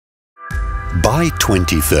By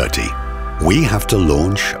 2030, we have to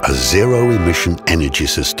launch a zero-emission energy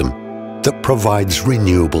system that provides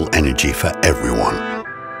renewable energy for everyone.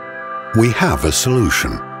 We have a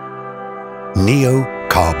solution: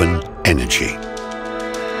 Neo-Carbon Energy.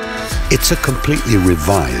 It's a completely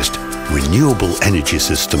revised, renewable energy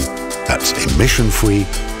system that's emission-free,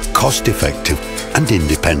 cost-effective and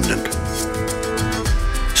independent.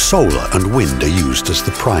 Solar and wind are used as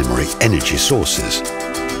the primary energy sources.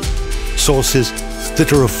 Sources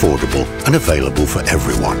that are affordable and available for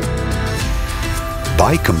everyone.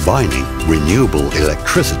 By combining renewable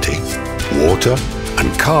electricity, water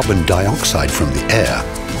and carbon dioxide from the air,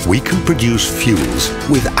 we can produce fuels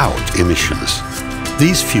without emissions.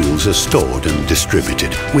 These fuels are stored and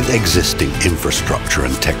distributed with existing infrastructure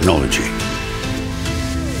and technology.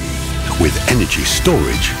 With energy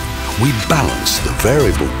storage, we balance the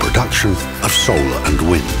variable production of solar and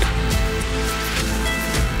wind.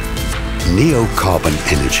 Neo-Carbon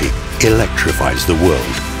Energy electrifies the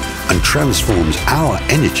world and transforms our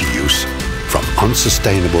energy use from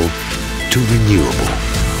unsustainable to renewable.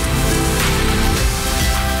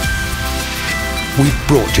 We've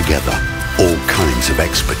brought together all kinds of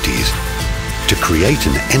expertise to create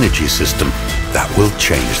an energy system that will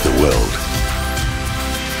change the world.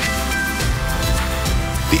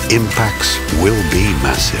 The impacts will be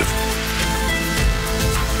massive.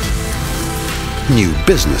 New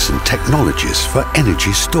business and technologies for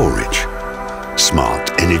energy storage,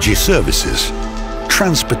 smart energy services,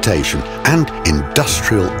 transportation and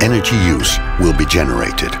industrial energy use will be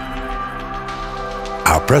generated.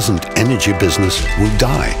 Our present energy business will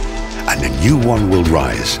die and a new one will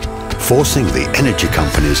rise, forcing the energy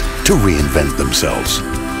companies to reinvent themselves.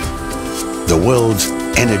 The world's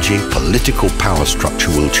energy political power structure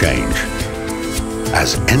will change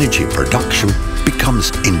as energy production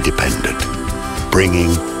becomes independent,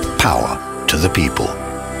 bringing power to the people.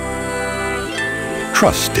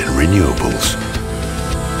 Trust in renewables.